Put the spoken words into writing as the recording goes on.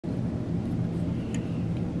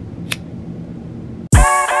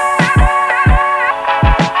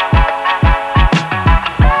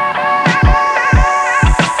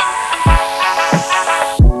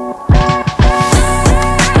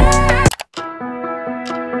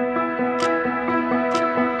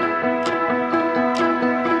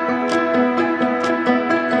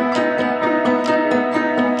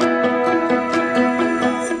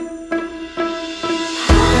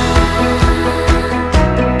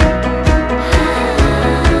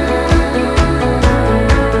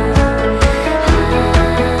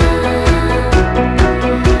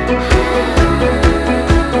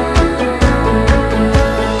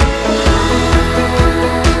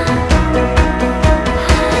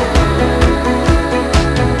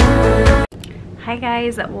Hi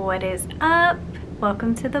guys, what is up?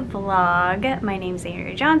 Welcome to the vlog. My name's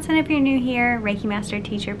Andrea Johnson if you're new here. Reiki master,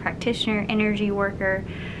 teacher, practitioner, energy worker,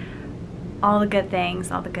 all the good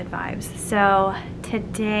things, all the good vibes. So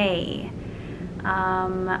today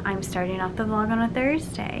I'm starting off the vlog on a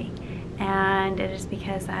Thursday, and it is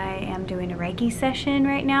because I am doing a Reiki session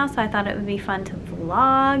right now, so I thought it would be fun to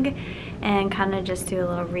vlog and kind of just do a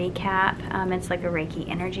little recap. It's like a Reiki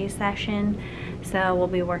energy session, so we'll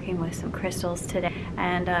be working with some crystals today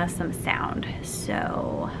and some sound.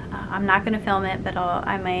 So I'm not going to film it, but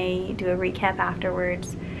I may do a recap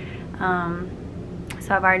afterwards.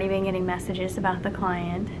 So I've already been getting messages about the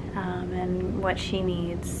client and what she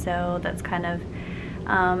needs, so that's kind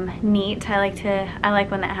of neat. I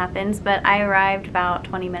like when that happens. But I arrived about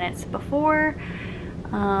 20 minutes before,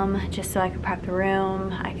 just so I could prep the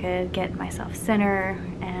room, I could get myself center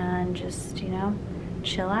and just, you know,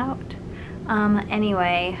 chill out.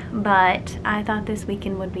 Anyway, but I thought this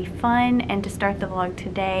weekend would be fun and to start the vlog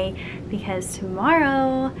today because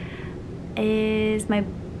tomorrow is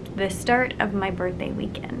the start of my birthday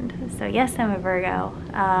weekend. So yes, I'm a Virgo.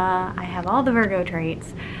 I have all the Virgo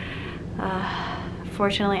traits,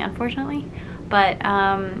 fortunately, unfortunately, but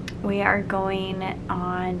we are going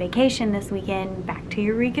on vacation this weekend back to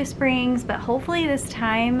Eureka Springs, but hopefully this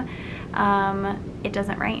time it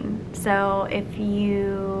doesn't rain. So if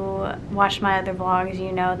you watch my other vlogs,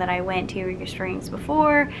 you know that I went to Eureka Springs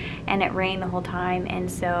before and it rained the whole time,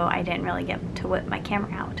 and so I didn't really get to whip my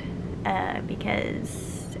camera out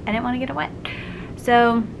because I didn't want to get it wet.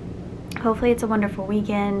 So hopefully it's a wonderful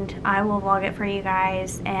weekend. I will vlog it for you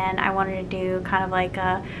guys, and I wanted to do kind of like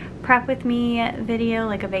a prep with me video,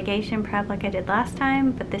 like a vacation prep like I did last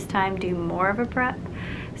time, but this time do more of a prep.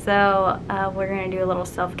 So we're gonna do a little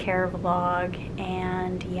self-care vlog,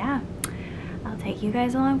 and yeah, I'll take you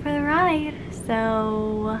guys along for the ride.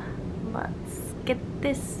 So let's get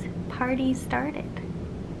this party started.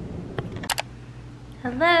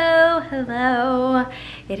 Hello,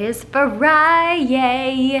 it is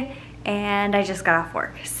Friday and I just got off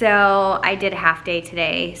work. So I did a half day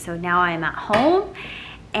today, so now I'm at home.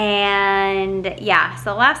 And yeah,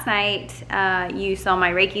 so last night you saw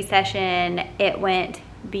my Reiki session. It went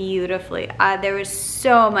beautifully. There was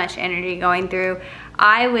so much energy going through.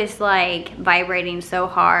 I was like vibrating so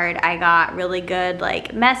hard. I got really good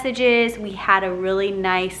like messages. We had a really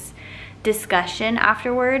nice discussion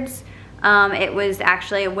afterwards.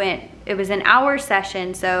 It was an hour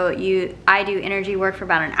session, so I do energy work for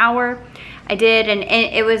about an hour.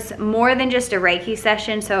 It was more than just a Reiki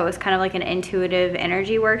session, so it was kind of like an intuitive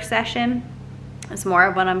energy work session. It's more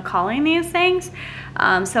of what I'm calling these things.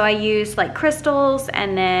 So I used like crystals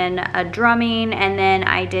and then a drumming, and then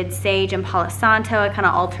I did sage and Palo Santo. I kind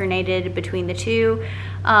of alternated between the two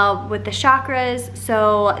with the chakras,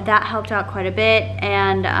 so that helped out quite a bit.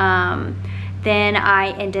 And then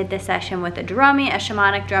I ended the session with a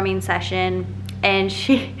shamanic drumming session, and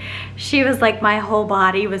she was like, my whole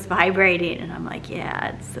body was vibrating, and I'm like, yeah,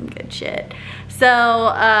 it's some good shit.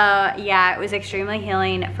 So yeah, it was extremely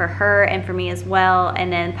healing for her and for me as well.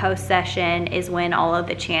 And then post session is when all of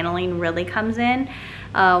the channeling really comes in,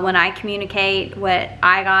 when I communicate what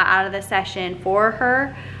I got out of the session for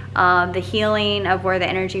her, the healing of where the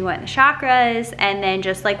energy went in the chakras, and then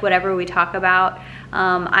just like whatever we talk about.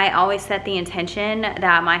 I always set the intention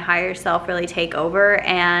that my higher self really take over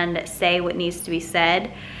and say what needs to be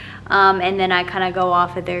said. And then I kind of go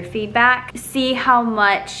off of their feedback, see how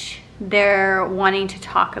much they're wanting to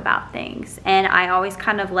talk about things. And I always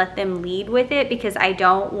kind of let them lead with it, because I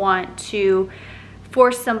don't want to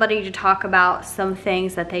force somebody to talk about some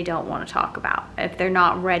things that they don't want to talk about if they're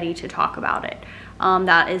not ready to talk about it.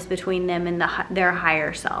 That is between them and their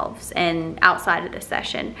higher selves and outside of the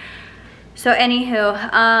session. So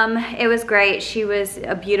anywho, it was great. She was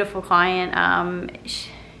a beautiful client.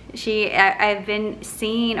 I've been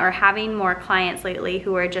seeing or having more clients lately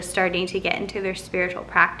who are just starting to get into their spiritual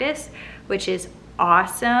practice, which is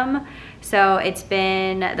awesome. So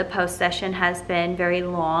the post session has been very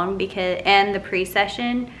long and the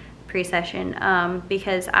pre-session,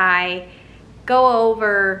 because I go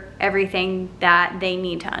over everything that they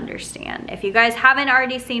need to understand. If you guys haven't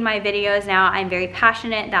already seen my videos now, I'm very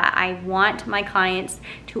passionate that I want my clients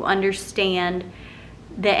to understand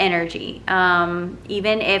the energy.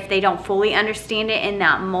 Even if they don't fully understand it in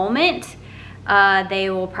that moment,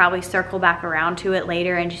 they will probably circle back around to it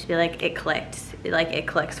later and just be like, it clicked. Like it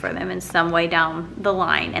clicks for them in some way down the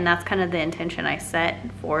line. And that's kind of the intention I set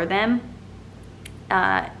for them,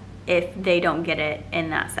 if they don't get it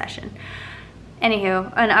in that session.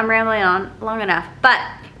 Anywho, and I'm rambling on long enough, but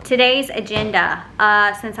today's agenda,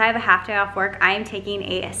 since I have a half day off work, I am taking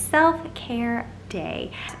a self-care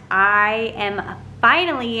day. I am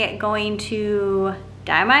finally going to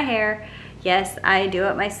dye my hair. Yes, I do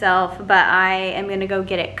it myself, but I am gonna go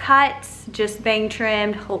get it cut, just bang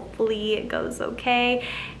trimmed. Hopefully it goes okay.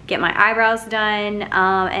 Get my eyebrows done,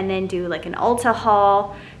 and then do like an Ulta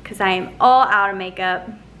haul because I am all out of makeup.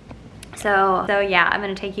 So yeah, I'm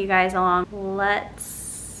gonna take you guys along.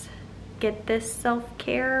 Let's get this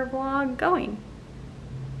self-care vlog going.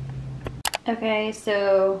 Okay,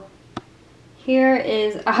 so here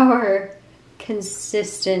is our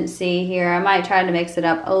consistency here. I might try to mix it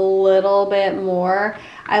up a little bit more.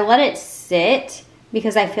 I let it sit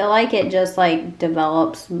because I feel like it just like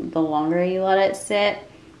develops the longer you let it sit.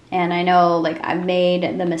 And I know like I've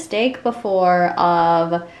made the mistake before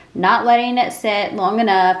of not letting it sit long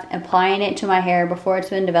enough, applying it to my hair before it's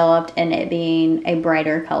been developed and it being a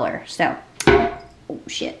brighter color. So, oh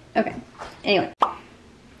shit, okay. Anyway.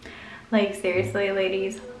 Like seriously,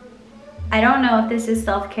 ladies, I don't know if this is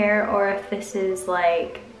self-care or if this is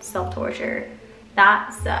like self-torture.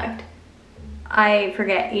 That sucked. I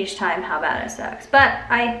forget each time how bad it sucks, but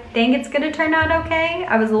I think it's gonna turn out okay.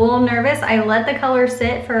 I was a little nervous. I let the color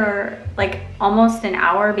sit for like almost an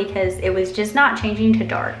hour because it was just not changing to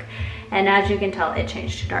dark. And as you can tell, it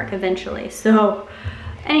changed to dark eventually. So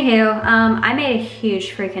anywho, I made a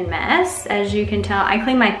huge freaking mess. As you can tell, I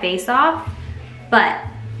cleaned my face off, but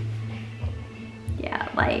yeah,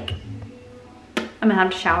 like I'm gonna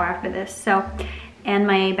have to shower after this. So, and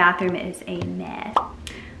my bathroom is a mess.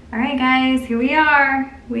 All right guys, here we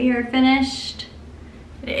are. We are finished.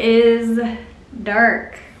 It is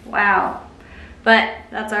dark, wow. But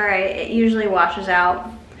that's all right, it usually washes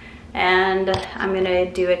out. And I'm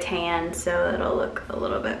gonna do a tan so it'll look a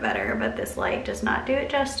little bit better, but this light does not do it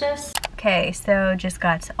justice. Okay, so just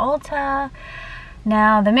got to Ulta.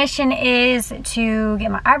 Now the mission is to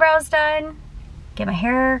get my eyebrows done, get my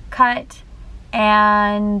hair cut,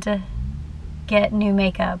 and get new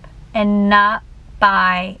makeup and not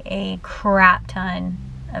buy a crap ton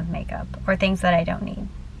of makeup or things that I don't need.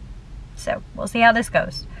 So we'll see how this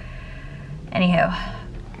goes. Anywho.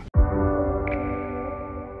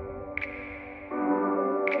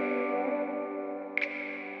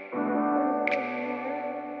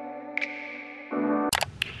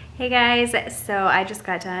 Hey guys, so I just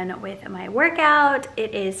got done with my workout.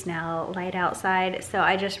 It is now light outside, so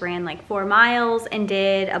I just ran like 4 miles and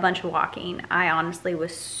did a bunch of walking. I honestly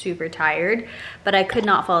was super tired, but I could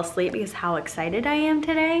not fall asleep because how excited I am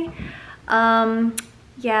today.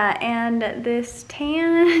 Yeah, and this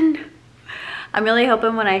tan, I'm really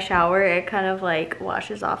hoping when I shower it kind of like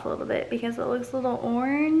washes off a little bit because it looks a little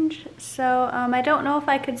orange. So I don't know if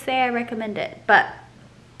I could say I recommend it, but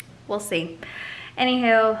we'll see.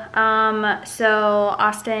 Anywho, so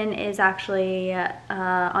Austin is actually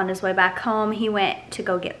on his way back home. He went to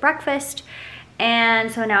go get breakfast,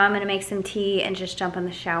 and so now I'm gonna make some tea and just jump in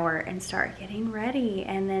the shower and start getting ready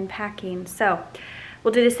and then packing. So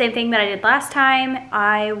we'll do the same thing that I did last time.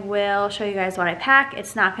 I will show you guys what I pack.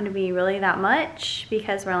 It's not gonna be really that much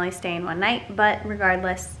because we're only staying one night, but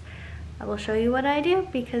regardless, I will show you what I do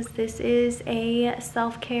because this is a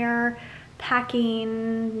self-care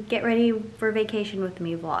packing, get ready for vacation with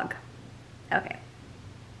me vlog. Okay.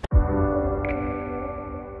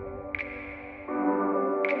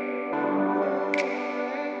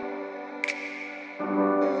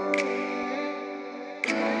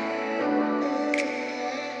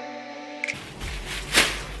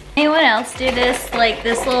 Anyone else do this, like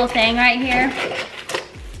this little thing right here?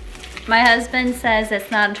 My husband says it's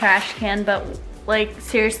not a trash can, but like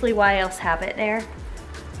seriously, why else have it there?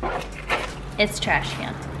 It's trash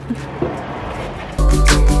can.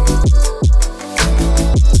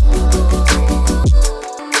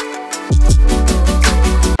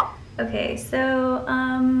 Okay, so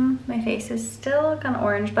my face is still kind of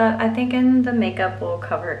orange, but I think in the makeup will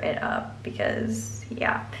cover it up because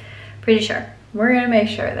yeah, pretty sure. We're gonna make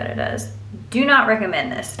sure that it does. Do not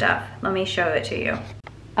recommend this stuff. Let me show it to you.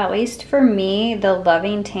 At least for me, the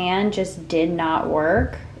Loving Tan just did not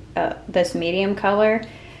work. This medium color.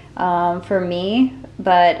 For me,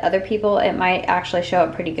 but other people it might actually show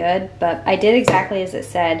up pretty good, but I did exactly as it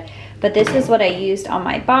said. But this is what I used on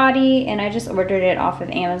my body, and I just ordered it off of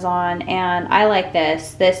Amazon, and I like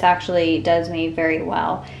this. This actually does me very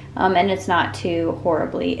well, and it's not too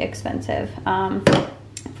horribly expensive.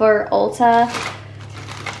 For Ulta,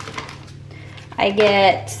 I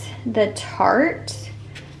get the Tarte.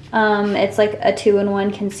 It's like a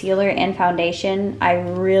 2-in-1 concealer and foundation. I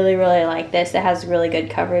really like this. It has really good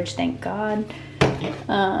coverage, thank God.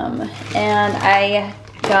 And I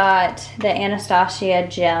got the Anastasia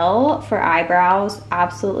gel for eyebrows.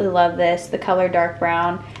 Absolutely love this. The color dark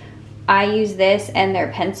brown. I use this and their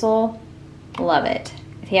pencil. Love it.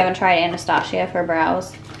 If you haven't tried Anastasia for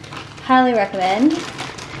brows, highly recommend.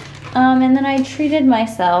 And then I treated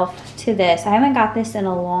myself to this. I haven't got this in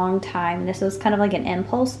a long time. This was kind of like an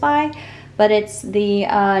impulse buy, but it's the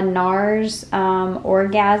NARS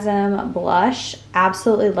Orgasm Blush.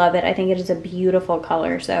 Absolutely love it. I think it is a beautiful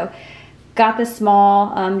color. So got this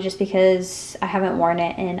small just because I haven't worn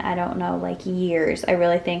it in, I don't know, like years. I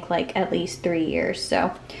really think like at least 3 years.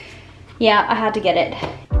 So yeah, I had to get it.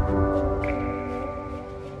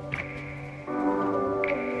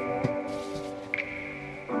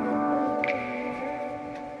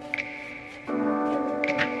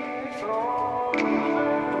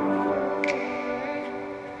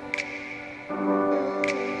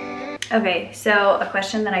 Okay, so a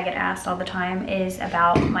question that I get asked all the time is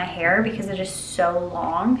about my hair because it is so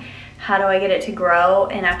long. How do I get it to grow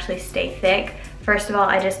and actually stay thick? First of all,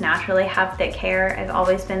 I just naturally have thick hair. I've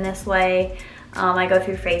always been this way. I go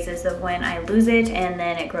through phases of when I lose it and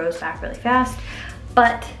then it grows back really fast.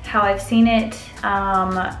 But how I've seen it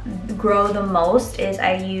grow the most is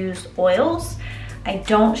I use oils. I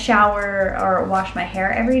don't shower or wash my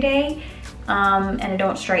hair every day, and I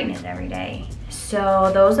don't straighten it every day.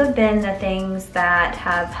 So those have been the things that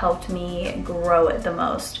have helped me grow it the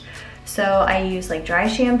most. So I use like dry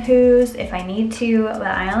shampoos if I need to, but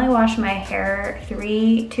I only wash my hair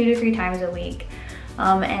 2 to 3 times a week.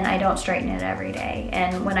 And I don't straighten it every day.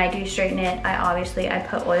 And when I do straighten it, I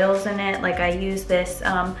put oils in it. Like I use this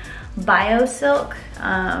Bio Silk,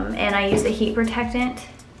 and I use the heat protectant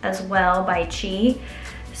as well by Chi.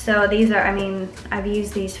 So these are, I mean, I've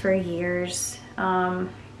used these for years.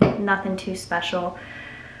 Nothing too special.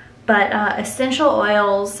 But essential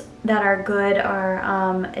oils that are good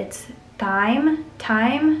are, it's thyme.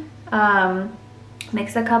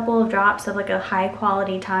 Mix a couple of drops of like a high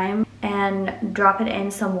quality thyme and drop it in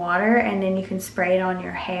some water, and then you can spray it on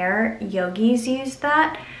your hair. Yogis use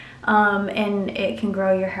that, and it can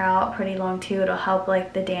grow your hair out pretty long too. It'll help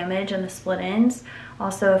like the damage and the split ends.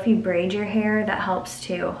 Also, if you braid your hair, that helps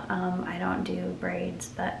too. I don't do braids,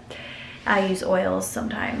 but I use oils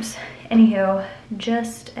sometimes. Anywho,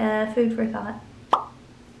 just food for thought.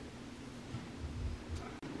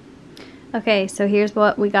 Okay, so here's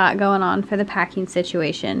what we got going on for the packing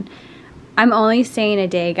situation. I'm only staying a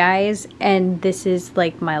day, guys, and this is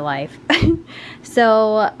like my life.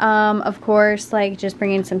 So, of course, like just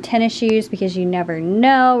bringing some tennis shoes because you never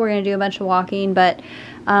know. We're gonna do a bunch of walking, but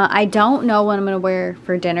I don't know what I'm gonna wear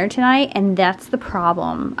for dinner tonight, and that's the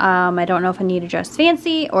problem. I don't know if I need to dress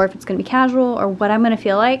fancy or if it's gonna be casual or what I'm gonna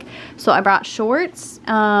feel like. So I brought shorts,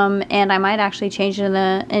 and I might actually change it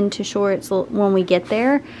into shorts when we get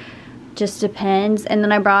there. Just depends. And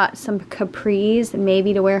then I brought some capris,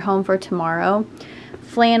 maybe to wear home for tomorrow.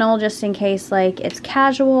 Flannel, just in case like it's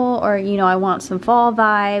casual or, you know, I want some fall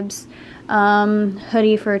vibes.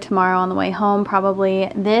 Hoodie for tomorrow on the way home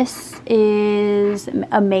probably. This is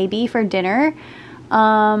a maybe for dinner.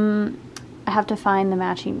 I have to find the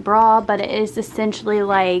matching bra, but it is essentially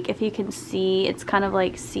like, if you can see, it's kind of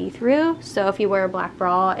like see-through. So if you wear a black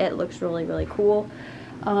bra, it looks really, really cool.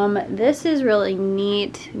 This is really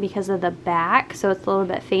neat because of the back, so it's a little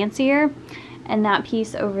bit fancier. And that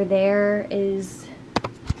piece over there is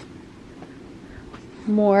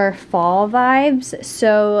more fall vibes.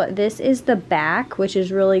 So this is the back, which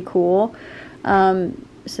is really cool.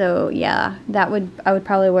 So yeah, I would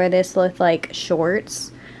probably wear this with like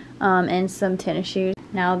shorts and some tennis shoes.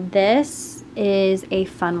 Now this is a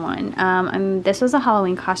fun one. This was a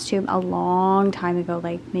Halloween costume a long time ago,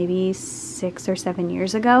 like maybe 6 or 7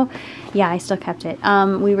 years ago. Yeah, I still kept it.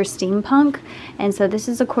 We were steampunk, and so this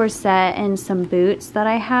is a corset and some boots that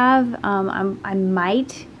I have. I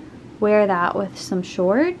might wear that with some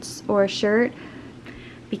shorts or a shirt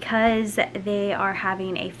because they are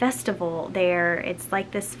having a festival there. It's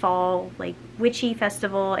like this fall, like witchy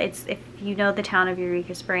festival. It's, if you know the town of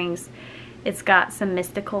Eureka Springs, it's got some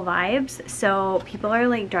mystical vibes. So people are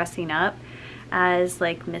like dressing up as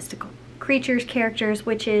like mystical creatures, characters,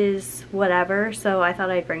 witches, whatever. So I thought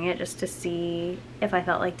I'd bring it just to see if I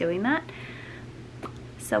felt like doing that.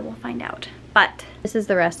 So we'll find out. But this is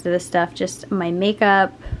the rest of the stuff. Just my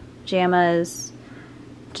makeup, pajamas,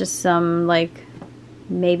 just some like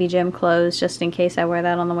maybe gym clothes just in case I wear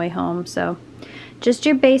that on the way home. So just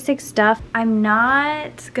your basic stuff. I'm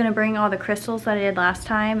not gonna bring all the crystals that I did last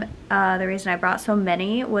time. The reason I brought so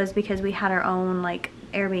many was because we had our own like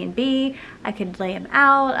Airbnb. I could lay them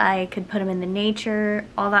out, I could put them in the nature,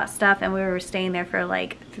 all that stuff, and we were staying there for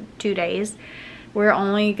like 2 days. We're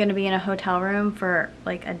only gonna be in a hotel room for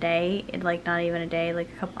like a day, like not even a day, like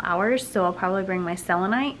a couple hours, so I'll probably bring my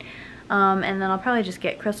selenite. And then I'll probably just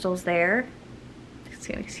get crystals there. It's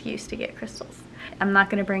an excuse to get crystals. I'm not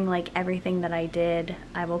gonna bring like everything that I did.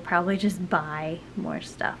 I will probably just buy more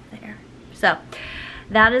stuff there. So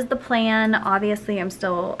that is the plan. Obviously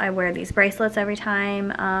I wear these bracelets every time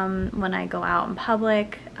when I go out in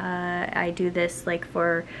public. I do this like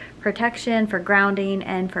for protection, for grounding,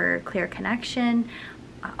 and for clear connection.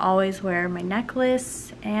 I always wear my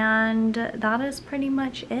necklace, and that is pretty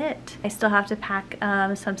much it. I still have to pack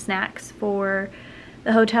some snacks for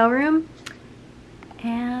the hotel room,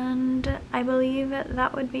 and I believe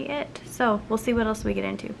that would be it. So we'll see what else we get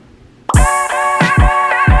into.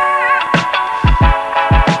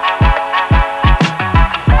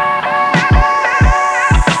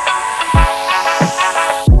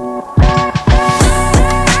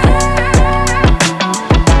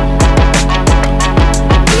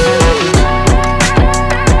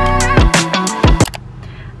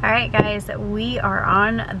 Guys, we are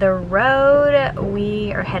on the road.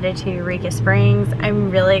 We are headed to Eureka Springs. I'm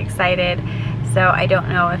really excited. So I don't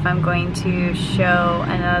know if I'm going to show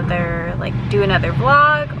another, like do another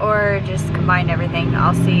vlog, or just combine everything.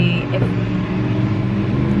 I'll see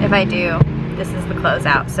if I do. This is the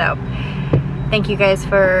closeout. So thank you guys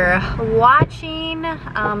for watching.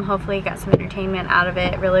 Hopefully you got some entertainment out of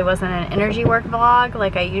it. It really wasn't an energy work vlog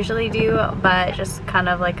like I usually do, but just kind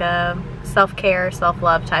of like a self-care,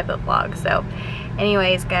 self-love type of vlog. So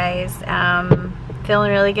anyways, guys,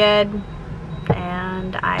 feeling really good,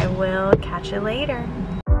 and I will catch you later.